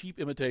be cheap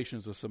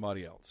imitations of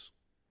somebody else.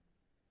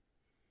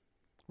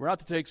 We're not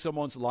to take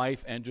someone's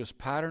life and just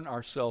pattern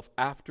ourselves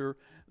after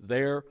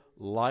their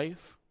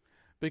life,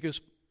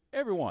 because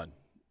everyone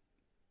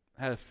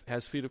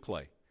has feet of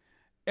clay.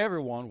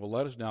 Everyone will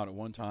let us down at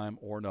one time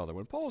or another.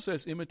 When Paul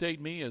says, imitate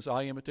me as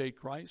I imitate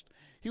Christ,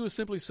 he was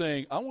simply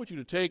saying, I want you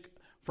to take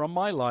from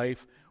my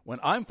life, when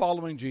I'm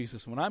following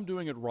Jesus, when I'm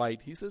doing it right,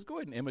 he says, go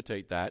ahead and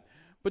imitate that.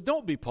 But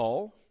don't be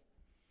Paul.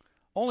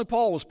 Only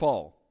Paul was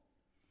Paul.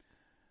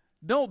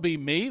 Don't be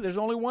me. There's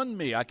only one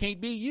me. I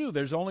can't be you.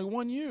 There's only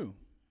one you.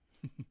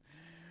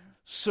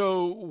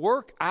 So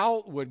work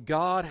out what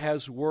God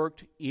has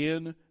worked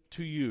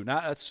into you.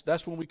 Now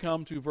that's when we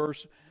come to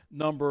verse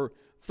number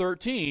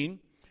 13.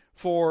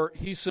 For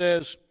he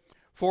says,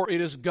 for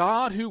it is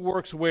God who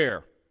works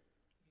where?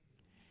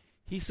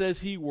 He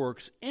says he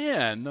works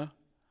in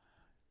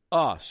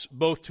us,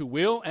 both to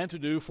will and to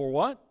do for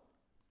what?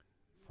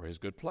 For his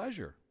good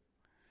pleasure.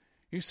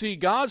 You see,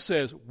 God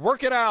says,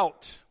 work it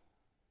out.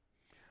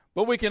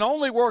 But we can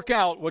only work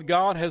out what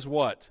God has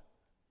what?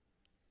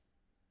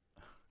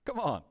 Come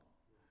on.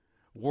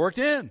 Worked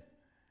in.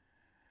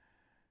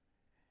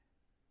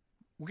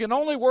 We can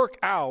only work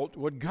out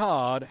what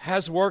God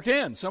has worked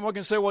in. Someone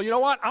can say, well, you know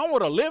what? I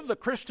want to live the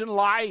Christian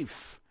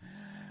life.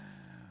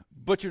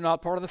 But you're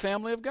not part of the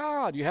family of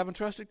God. You haven't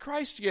trusted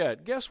Christ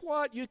yet. Guess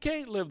what? You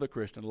can't live the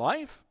Christian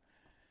life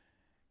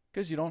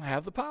because you don't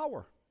have the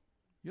power.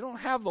 You don't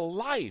have the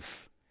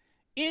life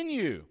in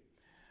you.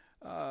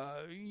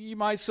 You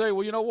might say,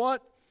 well, you know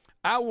what?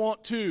 I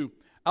want to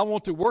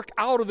work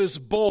out of this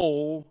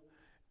bowl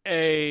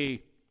a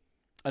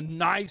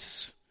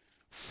nice,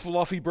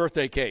 fluffy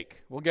birthday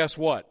cake. Well, guess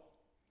what?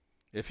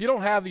 If you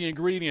don't have the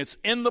ingredients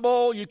in the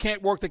bowl, you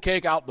can't work the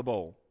cake out of the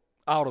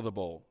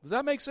bowl. Does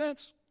that make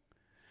sense?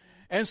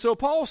 And so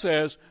Paul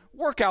says,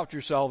 work out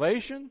your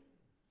salvation,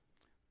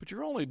 but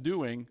you're only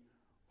doing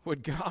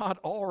what God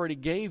already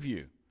gave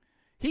you.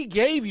 He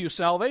gave you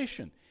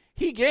salvation.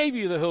 He gave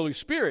you the Holy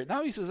Spirit.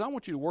 Now he says, I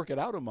want you to work it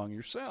out among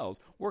yourselves.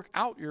 Work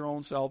out your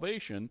own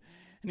salvation.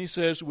 And he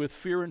says, with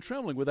fear and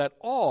trembling, with that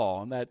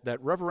awe and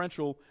that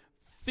reverential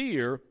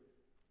fear,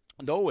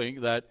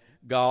 knowing that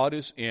God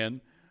is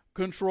in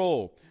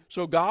control.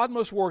 So God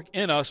must work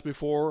in us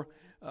before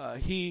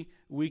He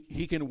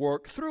can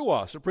work through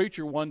us. A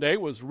preacher one day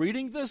was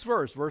reading this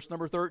verse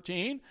number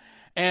 13,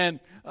 and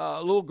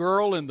a little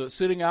girl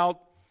sitting out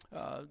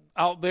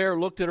there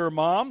looked at her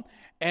mom,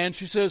 and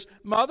she says,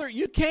 Mother,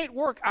 you can't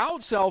work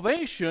out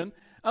salvation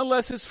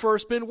unless it's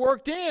first been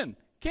worked in,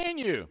 can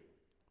you?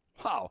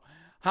 Wow,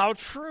 how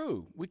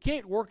true. We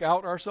can't work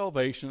out our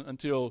salvation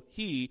until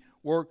He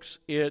works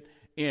it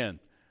in.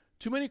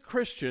 Too many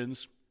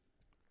Christians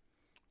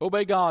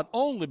obey God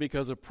only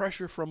because of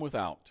pressure from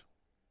without.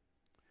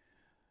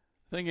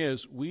 Thing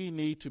is, we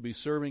need to be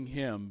serving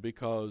Him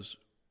because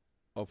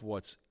of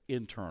what's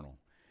internal,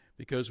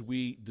 because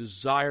we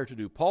desire to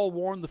do. Paul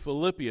warned the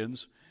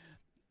Philippians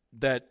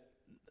that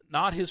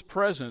not his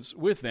presence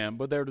with them,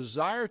 but their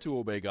desire to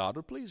obey God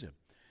would please Him.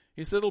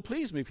 He said, it'll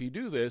please me if you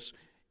do this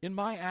in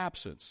my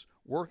absence.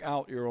 Work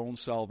out your own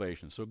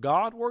salvation. So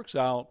God works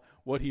out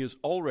what He has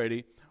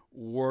already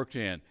worked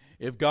in.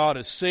 If God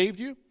has saved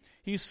you,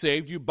 He's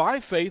saved you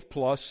by faith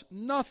plus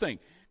nothing.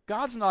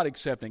 God's not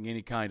accepting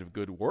any kind of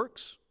good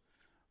works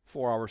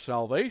for our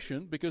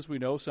salvation because we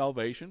know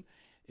salvation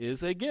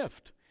is a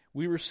gift.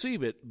 We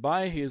receive it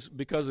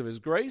because of His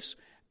grace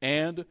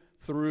and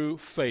through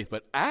faith.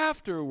 But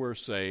after we're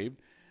saved,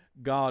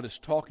 God is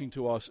talking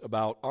to us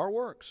about our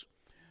works.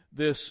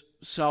 This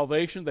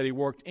salvation that He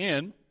worked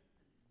in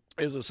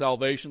is a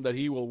salvation that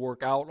He will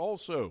work out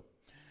also.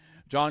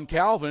 John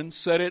Calvin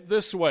said it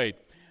this way: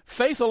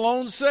 faith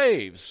alone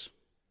saves,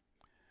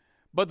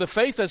 but the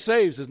faith that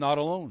saves is not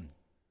alone.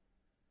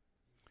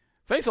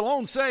 Faith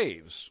alone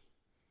saves,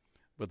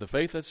 but the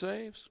faith that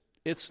saves,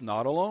 it's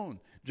not alone.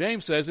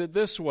 James says it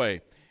this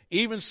way: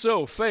 even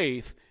so,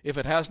 faith, if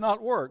it has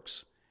not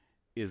works,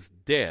 is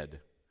dead,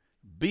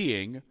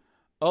 being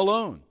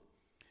alone.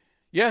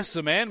 Yes,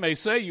 a man may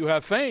say, you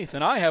have faith,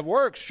 and I have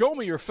works. Show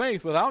me your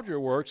faith without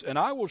your works, and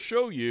I will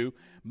show you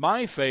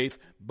my faith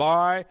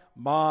by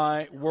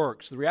my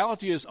works. The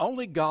reality is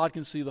only God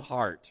can see the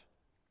heart.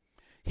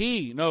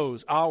 He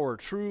knows our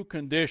true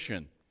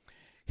condition.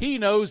 He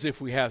knows if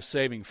we have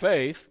saving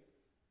faith,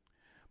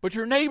 but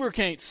your neighbor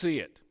can't see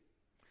it.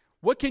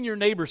 What can your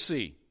neighbor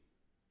see?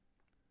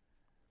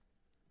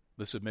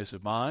 The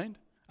submissive mind.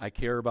 I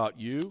care about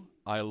you,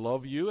 I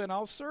love you, and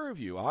I'll serve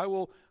you. I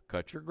will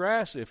cut your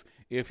grass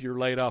if you're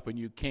laid up and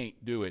you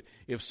can't do it.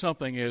 If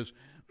something is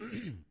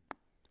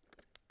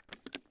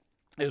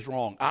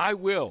wrong, I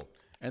will.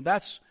 And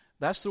that's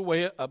the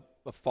way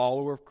a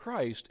follower of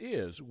Christ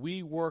is.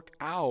 We work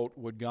out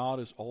what God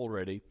has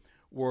already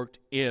worked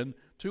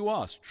into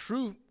us.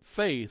 True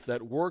faith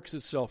that works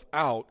itself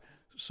out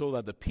so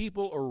that the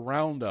people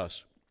around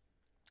us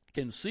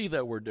can see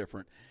that we're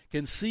different,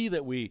 can see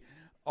that we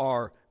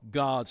are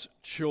God's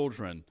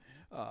children.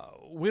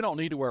 We don't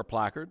need to wear a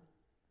placard.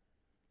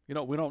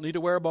 We don't need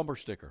to wear a bumper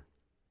sticker.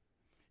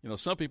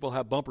 Some people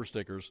have bumper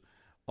stickers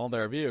on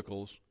their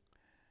vehicles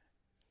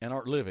and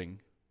aren't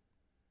living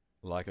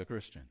like a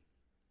Christian.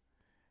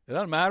 It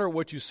doesn't matter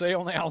what you say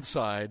on the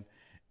outside.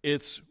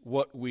 It's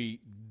what we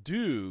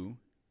do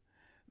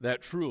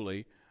that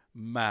truly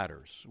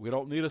matters. We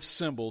don't need a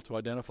symbol to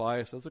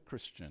identify us as a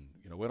Christian.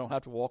 We don't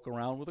have to walk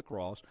around with a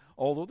cross,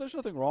 although there's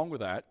nothing wrong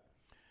with that.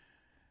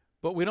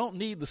 But we don't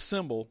need the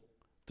symbol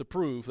to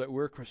prove that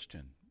we're a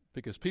Christian,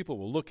 because people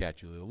will look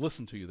at you, they'll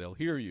listen to you, they'll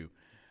hear you,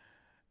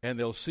 and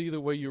they'll see the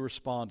way you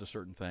respond to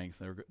certain things.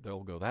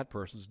 They'll go, that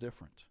person's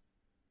different.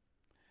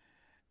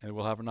 And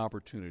we'll have an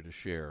opportunity to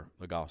share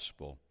the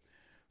gospel.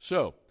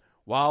 So,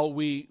 while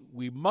we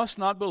must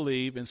not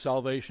believe in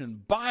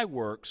salvation by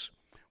works,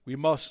 we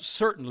must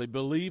certainly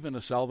believe in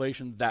a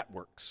salvation that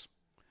works,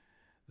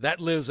 that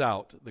lives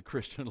out the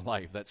Christian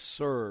life, that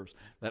serves,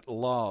 that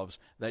loves,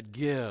 that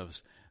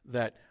gives,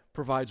 that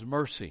provides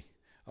mercy,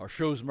 or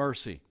shows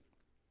mercy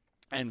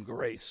and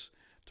grace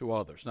to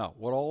others. Now,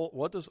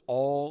 what does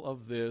all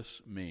of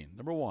this mean?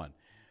 Number one,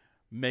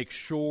 make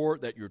sure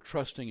that you're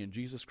trusting in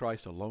Jesus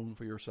Christ alone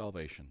for your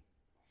salvation.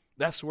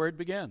 That's where it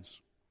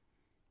begins.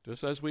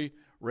 Just as we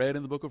read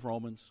in the book of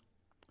Romans,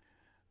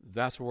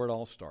 that's where it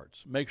all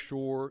starts. Make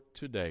sure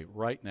today,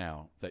 right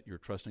now, that you're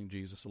trusting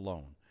Jesus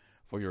alone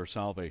for your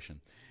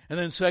salvation. And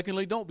then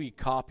secondly, don't be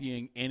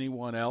copying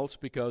anyone else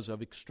because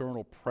of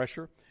external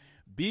pressure.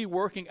 Be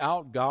working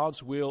out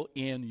God's will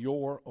in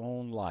your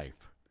own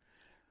life.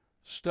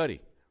 Study,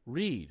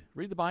 read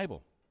the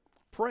Bible.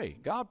 Pray,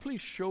 God,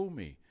 please show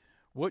me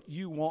what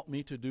you want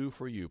me to do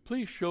for you.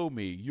 Please show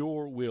me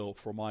your will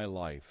for my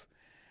life.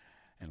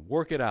 And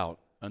work it out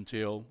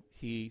until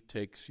He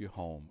takes you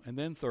home. And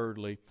then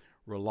thirdly,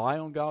 rely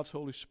on God's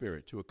Holy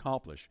Spirit to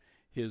accomplish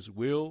His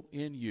will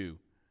in you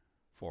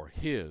for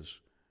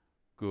His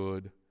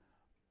good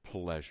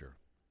pleasure.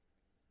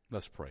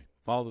 Let's pray.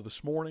 Father,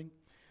 this morning,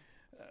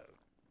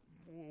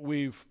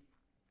 we've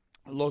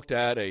looked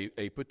at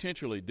a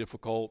potentially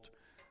difficult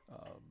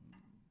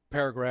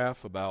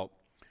paragraph about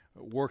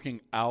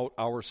working out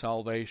our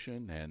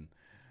salvation,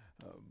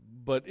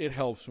 but it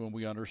helps when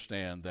we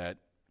understand that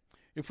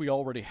if we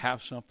already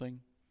have something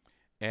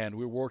and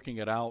we're working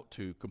it out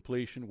to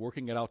completion,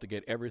 working it out to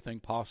get everything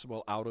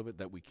possible out of it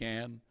that we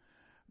can,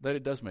 that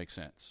it does make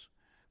sense,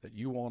 that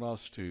you want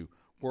us to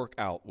work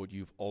out what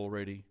you've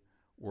already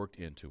worked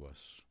into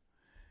us.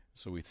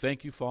 So we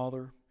thank you,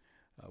 Father.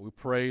 We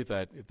pray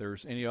that if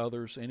there's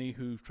any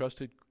who've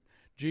trusted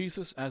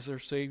Jesus as their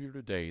Savior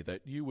today,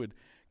 that you would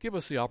give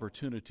us the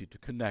opportunity to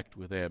connect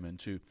with them and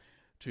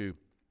to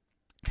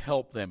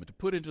help them and to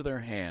put into their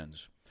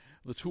hands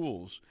the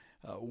tools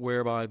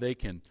whereby they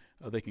can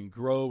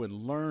grow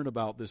and learn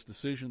about this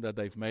decision that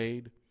they've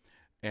made,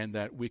 and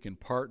that we can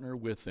partner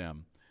with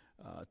them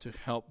to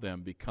help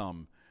them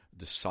become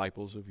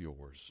disciples of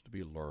yours, to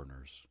be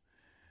learners.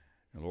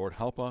 And Lord,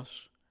 help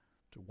us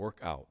to work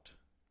out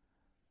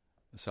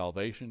the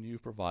salvation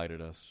you've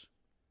provided us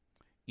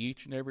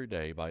each and every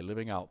day by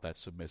living out that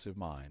submissive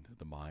mind,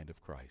 the mind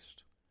of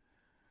Christ.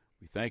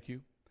 We thank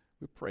you.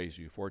 We praise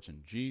you. For it's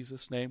in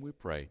Jesus' name we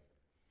pray.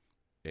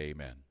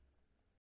 Amen.